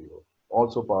arteriole,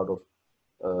 also part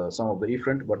of some of the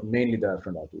efferent, but mainly the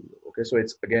afferent arteriole. Okay, so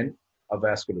it's again a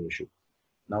vascular issue.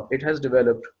 Now it has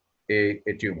developed a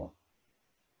tumor.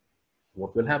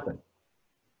 What will happen?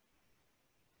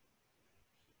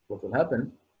 What will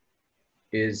happen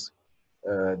is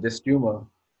this tumor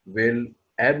will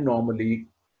abnormally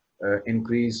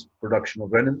increase production of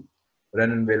renin.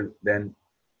 Renin will then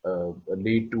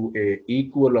lead to a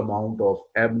equal amount of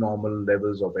abnormal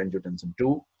levels of angiotensin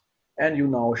 2. And you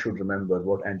now should remember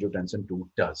what angiotensin 2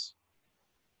 does.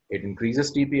 It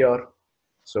increases TPR.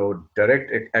 So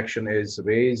direct action is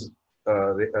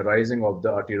a rising of the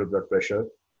arterial blood pressure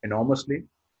enormously.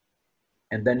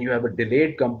 And then you have a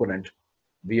delayed component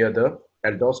via the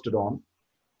aldosterone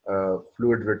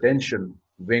fluid retention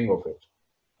wing of it.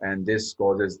 And this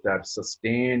causes that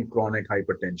sustained chronic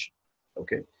hypertension.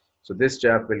 Okay. So this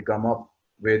chap will come up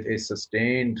with a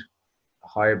sustained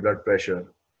high blood pressure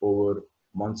over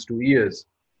months to years,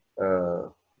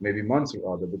 maybe months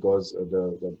rather, because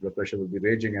the blood pressure will be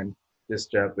raging, and this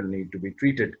chap will need to be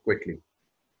treated quickly.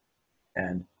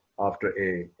 And after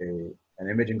an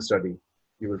imaging study,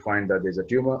 you will find that there's a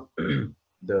tumor.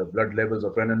 The blood levels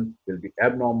of renin will be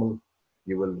abnormal.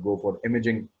 You will go for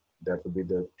imaging. That will be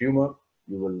the tumor.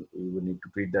 You will need to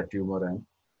treat that tumor, and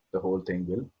the whole thing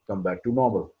will come back to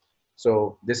normal.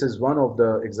 So this is one of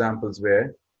the examples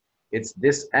where it's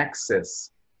this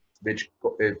axis which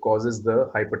causes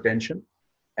the hypertension,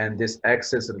 and this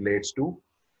axis relates to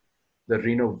the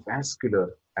renovascular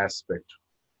aspect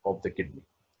of the kidney.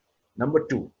 Number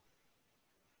two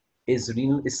is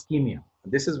renal ischemia.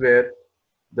 This is where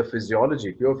the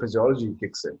physiology, pure physiology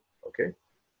kicks in. Okay.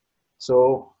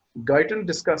 So Guyton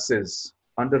discusses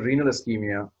under renal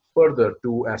ischemia further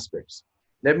two aspects.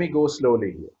 Let me go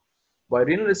slowly here. By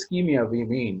renal ischemia, we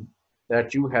mean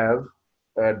that you have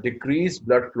decreased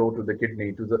blood flow to the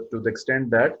kidney to the extent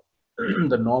that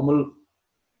the normal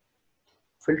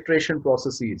filtration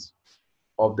processes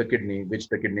of the kidney, which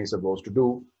the kidney is supposed to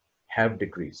do, have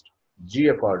decreased.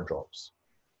 GFR drops.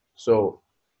 So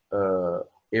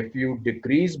if you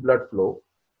decrease blood flow,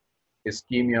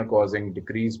 ischemia causing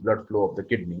decreased blood flow of the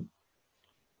kidney,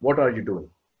 what are you doing?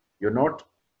 You're not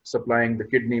supplying the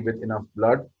kidney with enough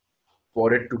blood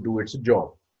for it to do its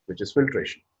job, which is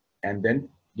filtration, and then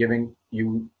giving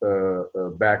you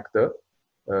back the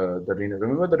renal.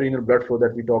 Remember the renal blood flow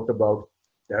that we talked about,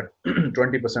 that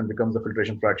 20% becomes the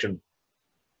filtration fraction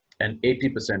and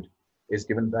 80% is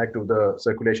given back to the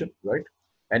circulation, right?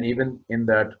 And even in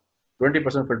that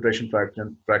 20% filtration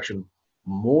fraction,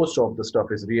 most of the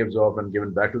stuff is reabsorbed and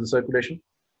given back to the circulation.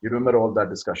 You remember all that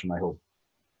discussion, I hope.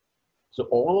 So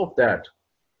all of that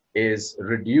is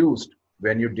reduced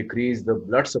when you decrease the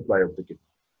blood supply of the kidney.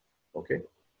 Okay.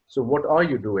 So what are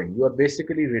you doing? You are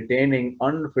basically retaining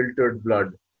unfiltered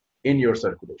blood in your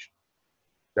circulation.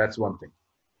 That's one thing.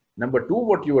 Number two,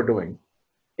 what you are doing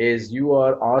is you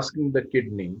are asking the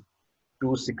kidney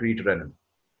to secrete renin.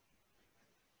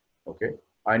 Okay.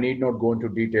 I need not go into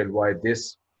detail why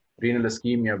this renal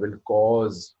ischemia will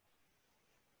cause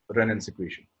renin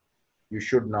secretion. You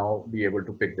should now be able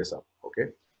to pick this up. Okay.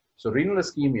 So renal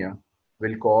ischemia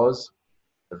will cause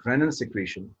renin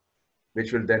secretion,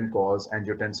 which will then cause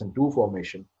angiotensin II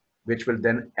formation, which will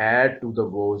then add to the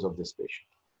woes of this patient.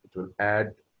 It will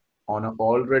add on an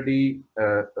already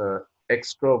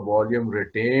extra volume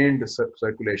retained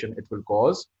circulation. It will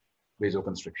cause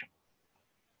vasoconstriction.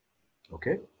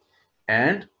 Okay.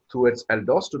 And through its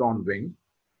aldosterone wing,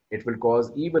 it will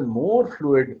cause even more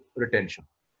fluid retention,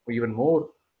 even more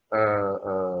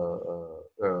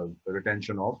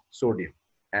retention of sodium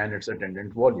and its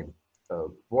attendant volume,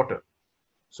 water.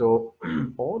 So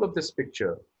all of this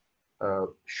picture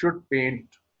should paint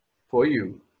for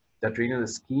you that renal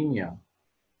ischemia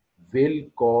will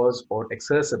cause or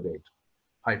exacerbate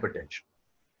hypertension.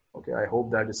 Okay, I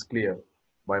hope that is clear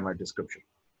by my description.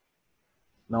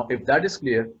 Now, if that is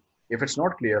clear, if it's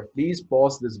not clear, please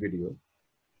pause this video,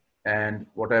 and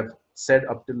what I've said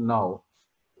up till now,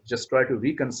 just try to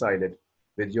reconcile it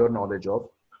with your knowledge of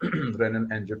renin,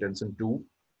 angiotensin II,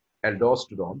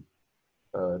 aldosterone,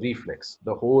 reflex,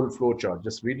 the whole flow chart.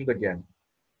 Just read it again,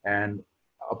 and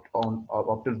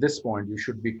up till this point, you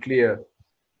should be clear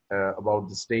about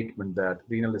the statement that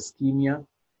renal ischemia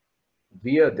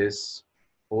via this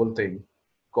whole thing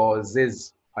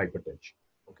causes hypertension.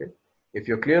 Okay, if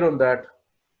you're clear on that,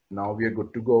 now we are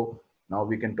good to go. Now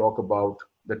we can talk about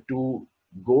the two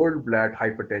Goldblatt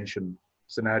hypertension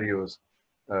scenarios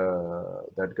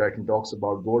that Guyton talks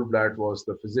about. Goldblatt was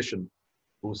the physician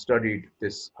who studied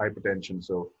this hypertension,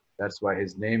 so that's why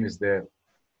his name is there.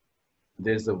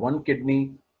 There's the one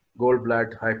kidney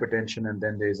Goldblatt hypertension, and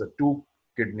then there's a two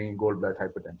kidney Goldblatt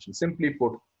hypertension. Simply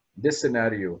put, this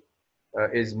scenario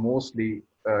is mostly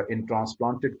in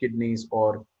transplanted kidneys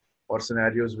or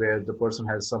scenarios where the person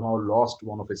has somehow lost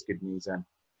one of his kidneys and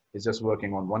is just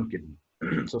working on one kidney.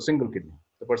 So single kidney.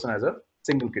 The person has a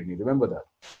single kidney. Remember that.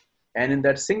 And in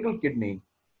that single kidney,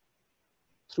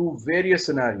 through various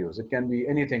scenarios, it can be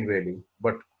anything really,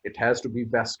 but it has to be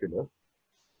vascular.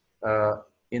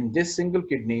 In this single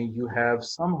kidney, you have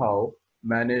somehow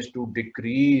managed to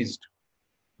decrease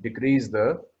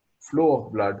the flow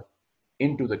of blood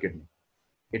into the kidney.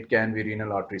 It can be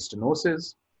renal artery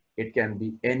stenosis. It can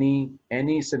be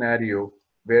any scenario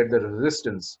where the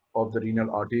resistance of the renal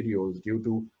arterioles due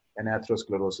to an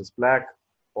atherosclerosis plaque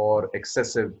or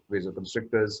excessive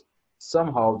vasoconstrictors,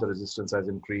 somehow the resistance has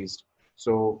increased.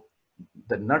 So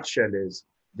the nutshell is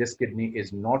this kidney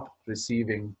is not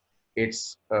receiving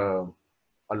its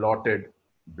allotted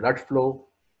blood flow,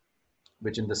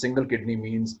 which in the single kidney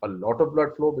means a lot of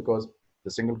blood flow because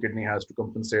the single kidney has to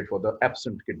compensate for the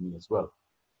absent kidney as well.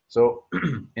 So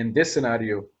in this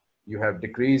scenario, you have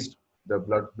decreased the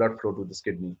blood flow to this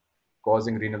kidney,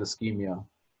 causing renal ischemia,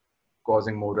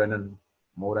 causing more renin,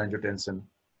 more angiotensin,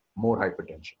 more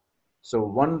hypertension. So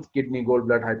one kidney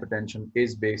Goldblatt hypertension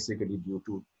is basically due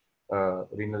to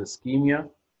renal ischemia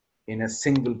in a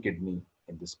single kidney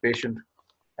in this patient,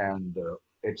 and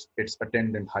its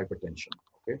attendant hypertension.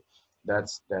 Okay,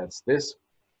 that's this.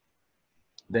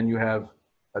 Then you have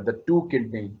the two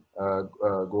kidney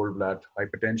Goldblatt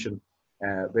hypertension.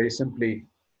 Very simply,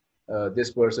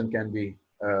 this person can be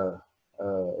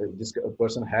this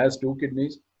person has two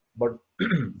kidneys, but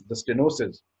the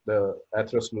stenosis, the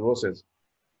atherosclerosis,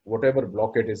 whatever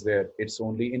blockade is there, it's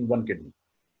only in one kidney.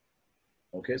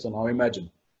 Okay, so now imagine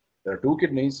there are two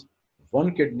kidneys.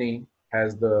 One kidney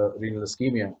has the renal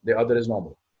ischemia, the other is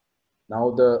normal.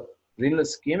 Now the renal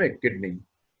ischemic kidney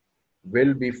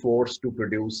will be forced to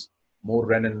produce more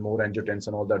renin, more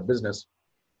angiotensin, all that business.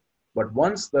 But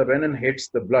once the renin hits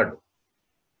the blood,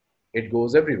 it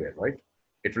goes everywhere, right?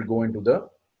 It will go into the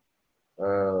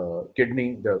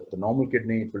kidney, the normal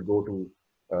kidney, it will go to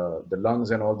the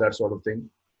lungs and all that sort of thing.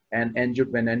 And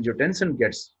when angiotensin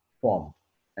gets formed,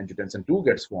 angiotensin 2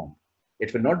 gets formed,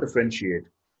 it will not differentiate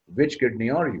which kidney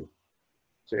are you.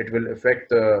 So it will affect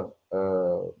the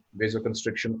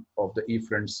vasoconstriction of the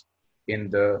efferents in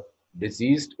the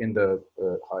diseased, in the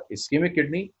ischemic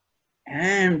kidney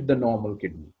and the normal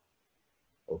kidney.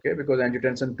 Okay, because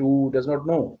angiotensin 2 does not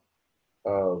know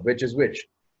which is which.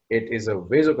 It is a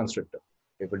vasoconstrictor.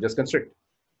 It will just constrict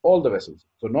all the vessels.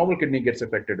 So normal kidney gets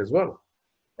affected as well.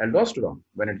 Aldosterone,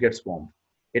 when it gets formed,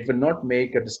 it will not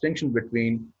make a distinction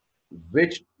between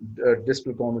which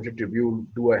distal convoluted tubule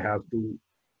do I have to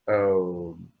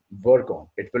work on.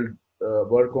 It will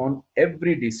work on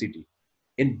every DCT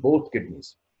in both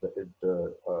kidneys,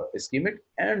 the ischemic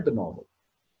and the normal.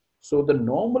 So the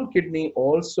normal kidney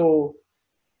also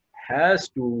has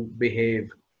to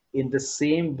behave in the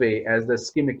same way as the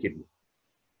ischemic kidney,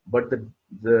 but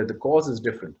the cause is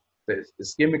different. The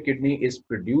ischemic kidney is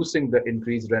producing the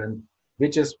increased renin,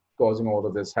 which is causing all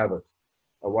of this havoc,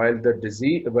 while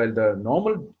the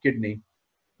normal kidney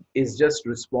is just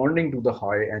responding to the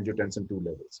high angiotensin 2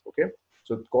 levels. Okay,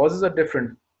 so causes are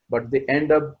different, but they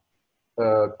end up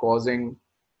causing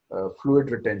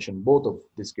fluid retention. Both of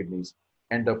these kidneys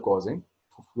end up causing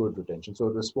fluid retention. So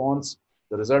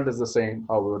the result is the same,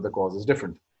 however, the cause is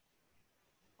different.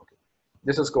 Okay.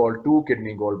 This is called two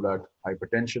kidney gallbladder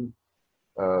hypertension.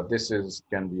 This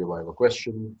can be a viva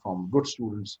question from good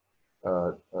students.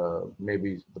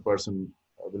 Maybe the person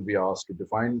will be asked to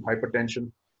define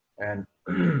hypertension, and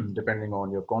depending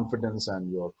on your confidence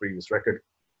and your previous record,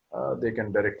 they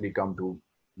can directly come to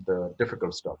the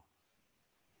difficult stuff.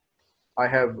 I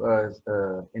have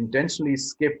intentionally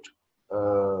skipped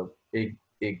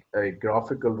a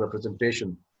graphical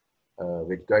representation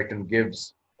which Guyton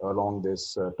gives along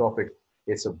this topic.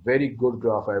 It's a very good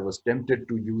graph. I was tempted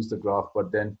to use the graph,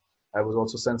 but then I was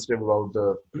also sensitive about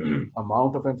the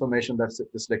amount of information that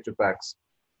this lecture packs.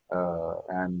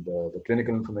 And the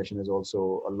clinical information is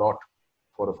also a lot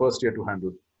for a first year to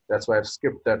handle. That's why I've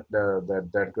skipped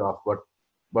that graph.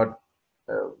 But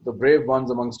the brave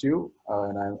ones amongst you,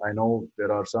 and I know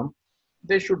there are some,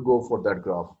 they should go for that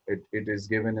graph. It is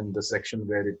given in the section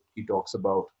where he talks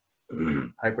about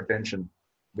hypertension,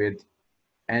 with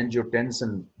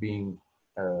angiotensin being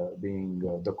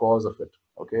the cause of it.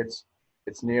 Okay,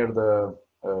 it's near the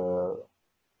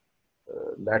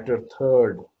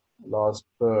last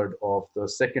third of the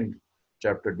second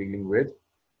chapter, dealing with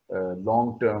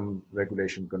long-term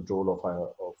regulation control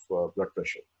of blood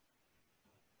pressure.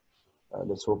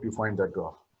 Let's hope you find that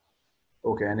graph.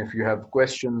 Okay, and if you have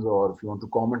questions or if you want to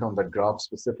comment on that graph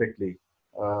specifically,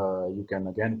 you can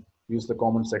again use the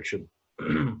comment section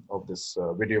of this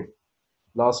video.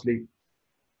 Lastly,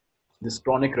 this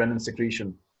chronic renin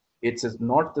secretion, it's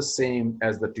not the same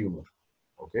as the tumor.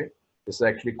 Okay, this is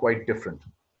actually quite different.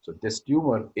 So this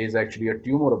tumor is actually a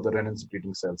tumor of the renin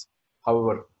secreting cells.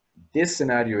 However, this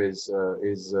scenario is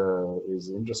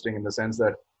interesting in the sense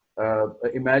that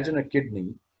imagine a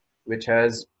kidney which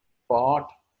has part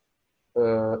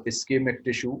ischemic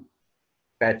tissue,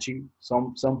 patchy,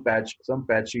 some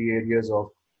patchy areas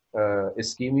of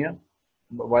ischemia,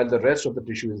 while the rest of the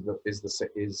tissue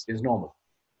is normal.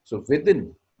 So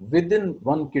within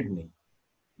one kidney,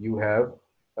 you have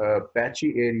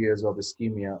patchy areas of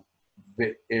ischemia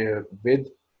with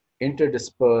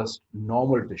interdispersed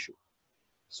normal tissue.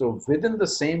 So within the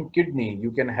same kidney,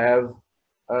 you can have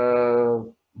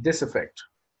this effect.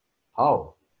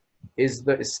 How? Is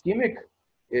the ischemic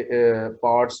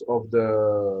parts of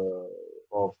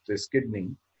this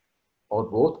kidney, or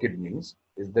both kidneys,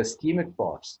 is the ischemic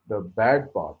parts, the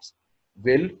bad parts,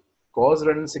 will cause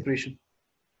renin secretion,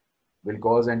 will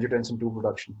cause angiotensin 2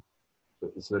 production.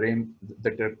 So it's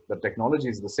the technology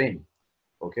is the same.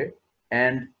 Okay,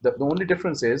 and the only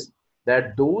difference is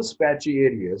that those patchy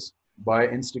areas, by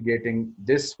instigating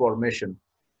this formation,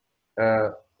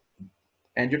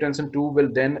 angiotensin 2 will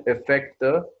then affect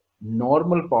the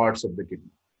normal parts of the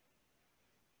kidney.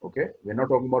 Okay, we're not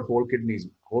talking about whole kidneys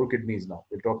now.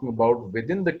 We're talking about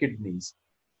within the kidneys,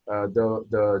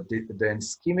 the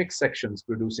ischemic sections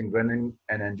producing renin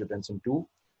and angiotensin 2,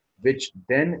 which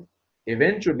then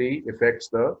eventually affects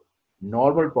the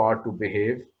normal part to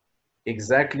behave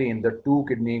exactly in the two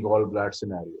kidney gallbladder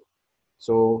scenario.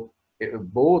 So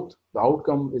both the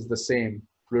outcome is the same,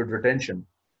 fluid retention,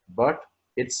 but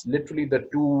it's literally the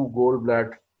two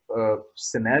gallbladder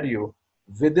scenario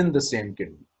within the same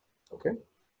kidney. Okay,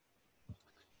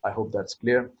 I hope that's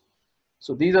clear.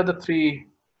 So these are the three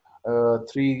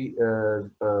three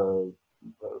the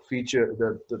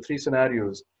three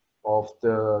scenarios of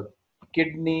the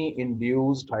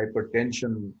kidney-induced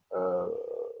hypertension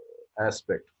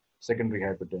aspect, secondary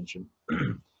hypertension,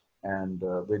 and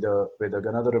with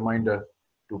another reminder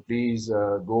to please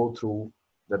go through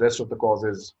the rest of the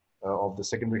causes of the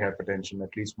secondary hypertension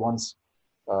at least once.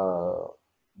 Uh,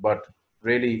 but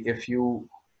really, if you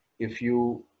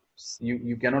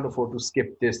cannot afford to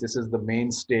skip this. This is the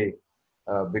mainstay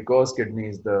because kidney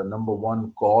is the number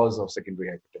one cause of secondary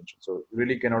hypertension. So you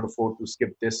really cannot afford to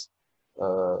skip this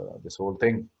whole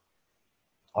thing.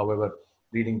 However,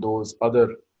 reading those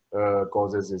other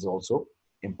causes is also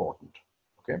important.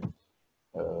 Okay.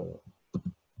 Uh,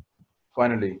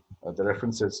 Finally, the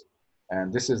references,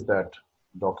 and this is that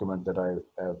document that I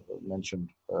have mentioned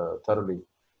thoroughly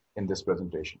in this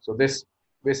presentation. So this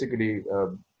basically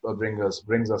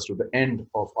brings us to the end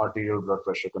of arterial blood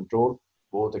pressure control,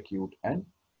 both acute and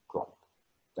chronic.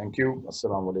 Thank you.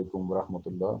 Assalamu alaikum wa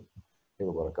rahmatullahi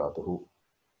wa barakatuhu.